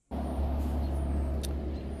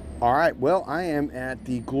All right, well, I am at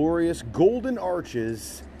the glorious Golden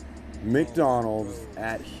Arches McDonald's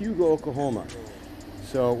at Hugo, Oklahoma.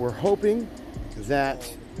 So we're hoping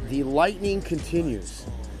that the lightning continues.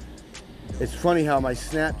 It's funny how my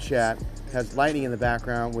Snapchat has lightning in the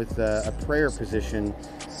background with a prayer position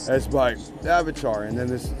as my avatar. And then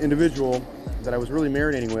this individual that I was really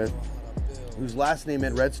marinating with, whose last name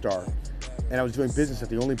meant Red Star, and I was doing business at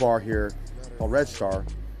the only bar here called Red Star,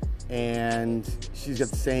 and she's got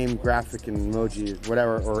the same graphic and emoji,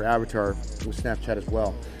 whatever, or avatar with Snapchat as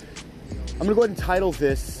well. I'm going to go ahead and title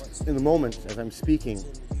this in the moment as I'm speaking,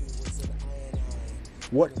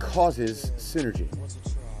 What Causes Synergy?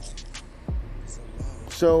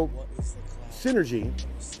 So, synergy,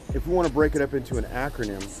 if we want to break it up into an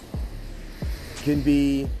acronym, can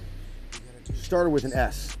be started with an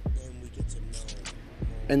S,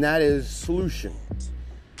 and that is solution.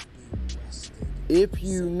 If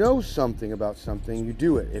you know something about something, you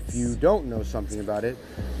do it. If you don't know something about it,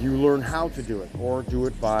 you learn how to do it, or do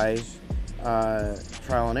it by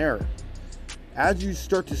trial and error. As you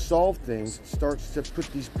start to solve things, it starts to put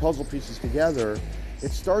these puzzle pieces together.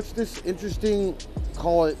 It starts this interesting,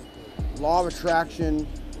 call it law of attraction,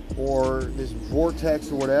 or this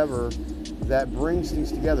vortex or whatever, that brings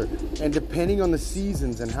things together. And depending on the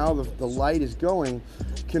seasons and how the light is going,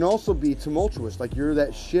 can also be tumultuous. Like you're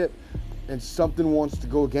that ship and something wants to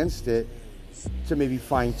go against it to maybe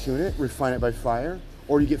fine-tune it, refine it by fire,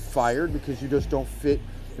 or you get fired because you just don't fit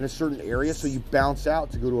in a certain area, so you bounce out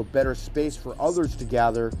to go to a better space for others to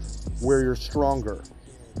gather where you're stronger.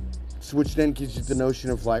 So which then gives you the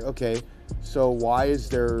notion of like, okay, so why is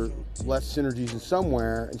there less synergies in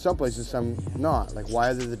some places, some not? Like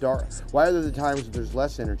why are there the times that there's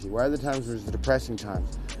less energy? Why are there times there's the depressing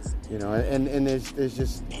times? You know, and there's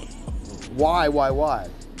just why?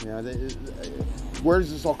 You know, where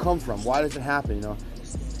does this all come from? Why does it happen? You know,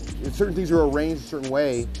 if certain things are arranged a certain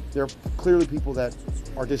way, there are clearly people that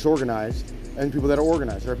are disorganized and people that are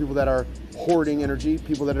organized. There are people that are hoarding energy,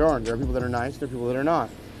 people that aren't. There are people that are nice, there are people that are not.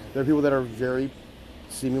 There are people that are very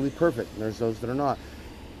seemingly perfect, and there's those that are not.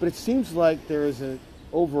 But it seems like there is an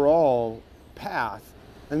overall path,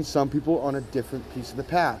 and some people on a different piece of the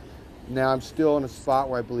path. Now I'm still in a spot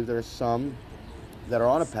where I believe there are some that are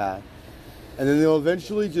on a path, and then they'll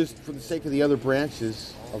eventually, just for the sake of the other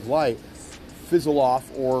branches of light, fizzle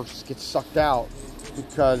off or get sucked out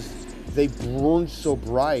because they burned so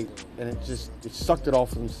bright and it sucked it all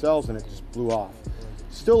for themselves and it just blew off.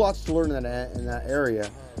 Still lots to learn in that area,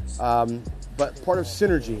 but part of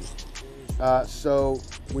synergy. So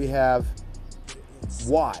we have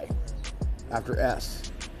Y after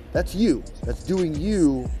S. That's you. That's doing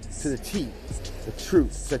you to the T. The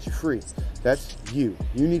truth sets you free. That's you.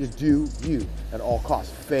 You need to do you at all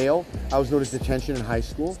costs. Fail. I was known as detention in high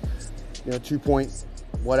school. You know, 2-point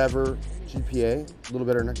whatever GPA, a little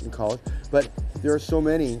better in college. But there are so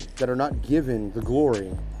many that are not given the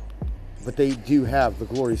glory, but they do have the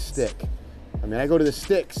glory stick. I mean, I go to the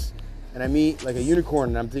sticks and I meet like a unicorn,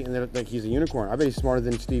 and I'm thinking that like he's a unicorn. I bet he's smarter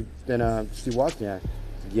than Steve Wozniak.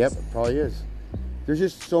 Yep, it probably is. There's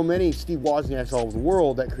just so many Steve Wozniaks all over the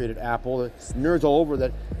world that created Apple, the nerds all over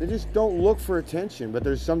that they just don't look for attention, but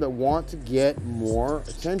there's some that want to get more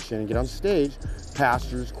attention and get on stage,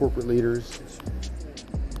 pastors, corporate leaders,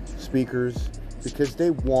 speakers, because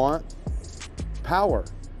they want power.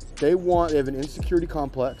 They have an insecurity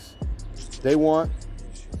complex. They want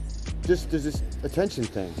there's this attention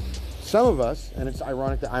thing. Some of us, and it's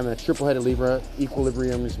ironic that I'm a triple-headed Libra,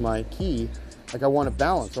 equilibrium is my key. Like I want a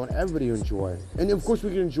balance. I want everybody to enjoy. And of course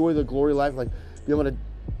we can enjoy the glory life, like be able to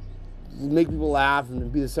make people laugh and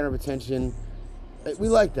be the center of attention. We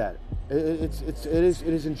like that. It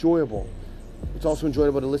is enjoyable. It's also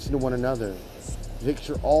enjoyable to listen to one another. Make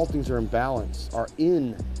sure all things are in balance.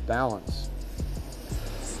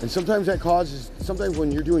 And sometimes that causes, sometimes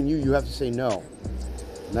when you're doing you have to say no.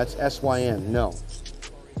 And that's S.Y.N, no.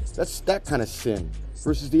 That's that kind of sin.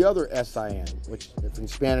 Versus the other S.I.N, which in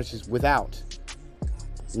Spanish is without.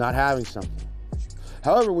 Not having something.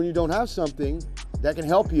 However, when you don't have something, that can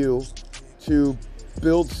help you to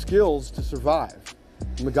build skills to survive.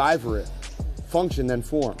 MacGyver it. Function, then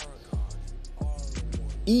form.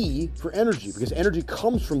 E for energy, because energy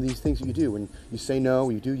comes from these things that you do. When you say no,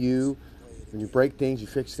 you do you. When you break things, you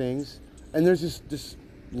fix things. And there's this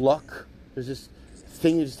luck. There's this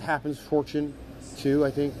thing that just happens, fortune, too,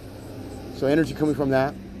 I think. So energy coming from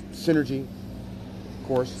that. Synergy, of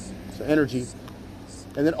course. So energy.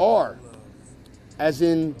 And then R, as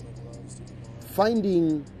in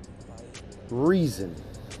finding reason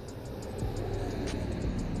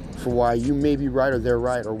for why you may be right or they're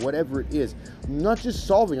right or whatever it is. not just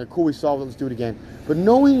solving it, cool, we solved it, let's do it again, but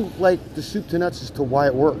knowing like the soup to nuts as to why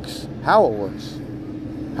it works, how it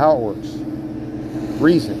works,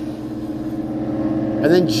 reason. And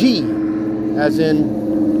then G, as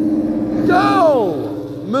in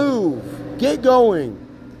go, move, get going,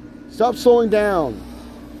 stop slowing down,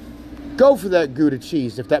 go for that Gouda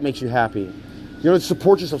cheese if that makes you happy. You know,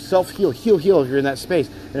 support yourself, self-heal, heal if you're in that space.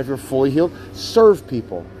 And if you're fully healed, serve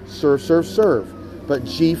people. Serve. But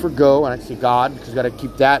G for go, and I say God, because you got to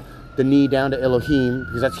keep that, the knee down to Elohim,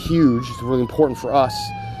 because that's huge. It's really important for us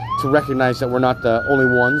to recognize that we're not the only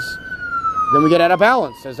ones. Then we get out of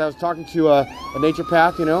balance. As I was talking to a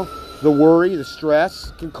naturopath, you know, the worry, the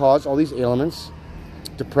stress can cause all these ailments.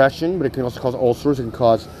 Depression, but it can also cause ulcers, it can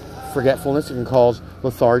cause forgetfulness, it can cause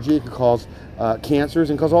lethargy, it can cause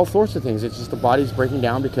cancers, and cause all sorts of things. It's just the body's breaking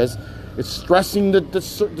down because it's stressing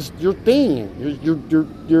your thing,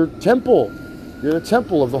 your temple. You're the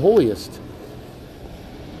temple of the holiest.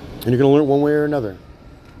 And you're going to learn it one way or another.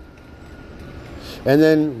 And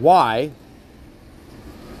then why?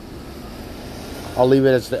 I'll leave it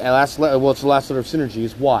as the last letter. Well, it's the last letter of synergy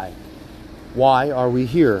is why. Why are we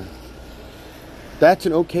here? That's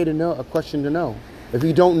an okay to know, a question to know. If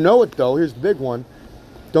you don't know it though, here's the big one.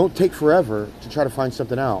 Don't take forever to try to find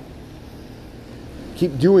something out.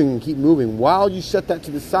 Keep doing and keep moving while you set that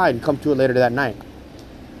to the side and come to it later that night.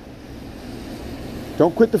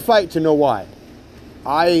 Don't quit the fight to know why.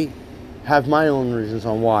 I have my own reasons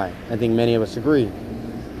on why. I think many of us agree.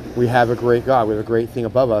 We have a great God. We have a great thing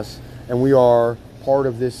above us. And we are part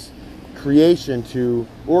of this creation to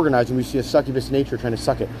organize. And we see a succubus nature trying to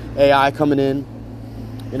suck it. AI coming in.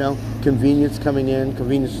 You know, convenience coming in.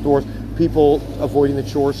 Convenience stores. People avoiding the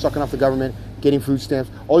chores, sucking off the government, getting food stamps,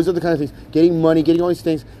 all these other kind of things, getting money, getting all these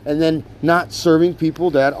things, and then not serving people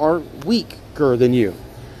that are weaker than you.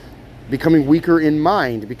 Becoming weaker in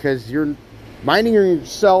mind because you're minding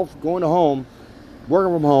yourself, going to home,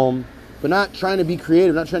 working from home, but not trying to be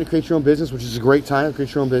creative, not trying to create your own business, which is a great time to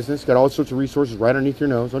create your own business. Got all sorts of resources right underneath your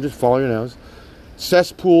nose. Don't just follow your nose.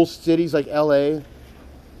 Cesspool cities like LA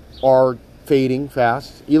are fading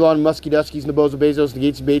fast. Elon Muskey-Duskies, Nabozo Bezos, the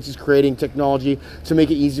Gates and Bates is creating technology to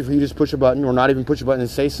make it easy for you to just push a button or not even push a button and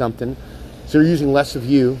say something. So they're using less of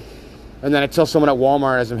you. And then I tell someone at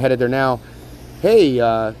Walmart as I'm headed there now, hey,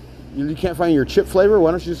 you can't find your chip flavor?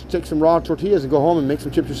 Why don't you just take some raw tortillas and go home and make some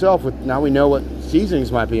chips yourself? Now we know what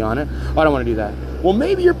seasonings might be on it. I don't want to do that. Well,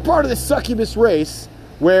 maybe you're part of the succubus race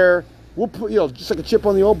where we'll put, just like a chip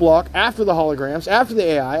on the old block after the holograms, after the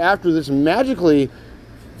AI, after this magically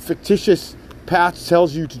fictitious path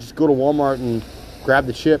tells you to just go to Walmart and grab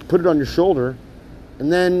the chip, put it on your shoulder,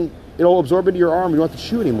 and then it'll absorb into your arm. You don't have to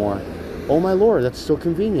chew anymore. Oh my Lord, that's so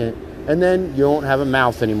convenient. And then you don't have a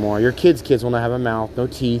mouth anymore. Your kids will not have a mouth, no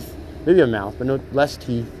teeth. Maybe a mouth, but no less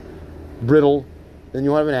teeth. Brittle. Then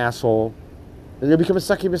you'll have an asshole. Then you'll become a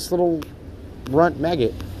succubus little runt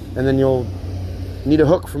maggot. And then you'll need a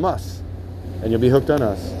hook from us. And you'll be hooked on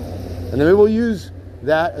us. And then maybe we'll use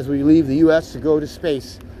that as we leave the U.S. to go to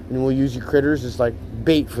space. And we'll use you critters as like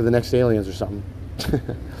bait for the next aliens or something.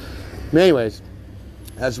 But anyways,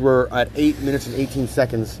 as we're at 8 minutes and 18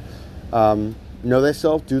 seconds, know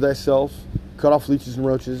thyself, do thyself, cut off leeches and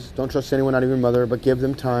roaches. Don't trust anyone, not even your mother, but give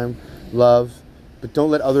them time, love. But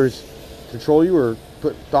don't let others control you or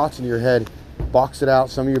put thoughts into your head. Box it out.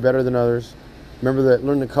 Some of you are better than others. Remember that.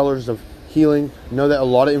 Learn the colors of healing. Know that a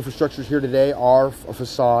lot of infrastructures here today are a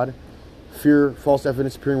facade. Fear, false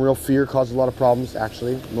evidence appearing real. Fear causes a lot of problems,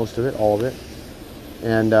 actually. Most of it, all of it.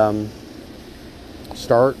 And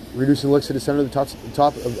start reducing licks to the center of the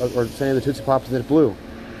top of, or center of the Tootsie Pops and then blue.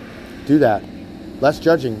 Do that. Less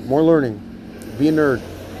judging, more learning. Be a nerd.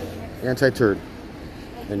 Anti-turd.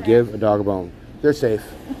 And give a dog a bone. They're safe.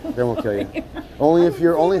 They won't kill you. only if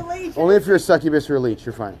you're a succubus or a leech,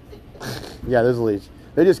 you're fine. Yeah, there's a leech.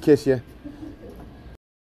 They just kiss you.